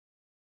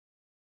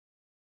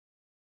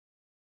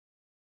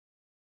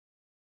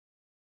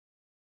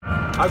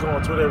I go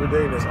on Twitter every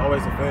day and there's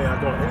always a fan. I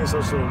go on any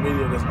social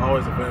media, there's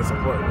always a fan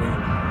supporting me.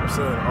 I'm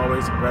saying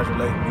always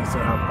congratulating me,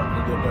 saying how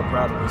they're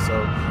proud of me. So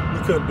we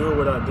couldn't do it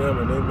without them,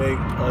 and they make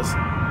us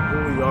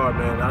who we are,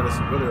 man. I just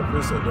really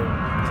appreciate the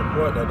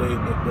support that they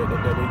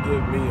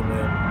give me,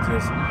 man.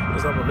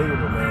 It's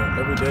unbelievable, man.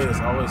 Every day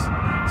it's always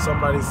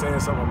somebody saying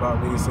something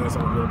about me, saying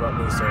something good about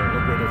me. So I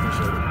really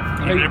appreciate it.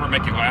 Did it ever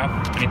make you laugh?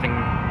 Anything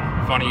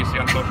funny you see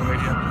on social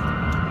media?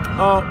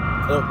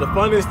 The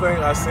funniest thing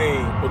I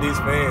seen with these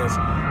fans,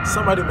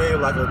 somebody made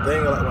like a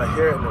thing like my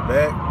hair in the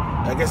back.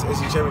 I guess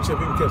SEC championship,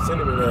 people kept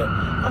sending me that.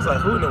 I was like,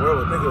 who in the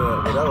world would think of that?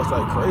 But that was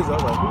like crazy. I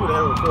was like, who the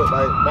hell would put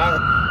like my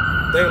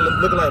thing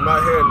looking like my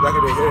hair in the back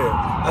of their hair?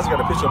 I just got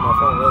a picture on my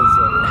phone. That was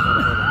kind of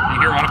funny. You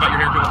hear a lot about your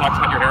hair. People talk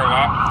about your hair a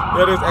lot.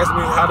 Yeah, they just ask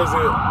me how does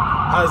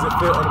it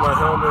fit under my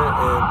helmet,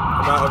 and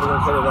am I ever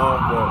gonna cut it off?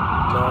 But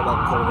no, I'm not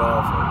gonna cut it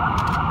off. And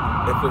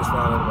it fits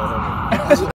fine under my helmet.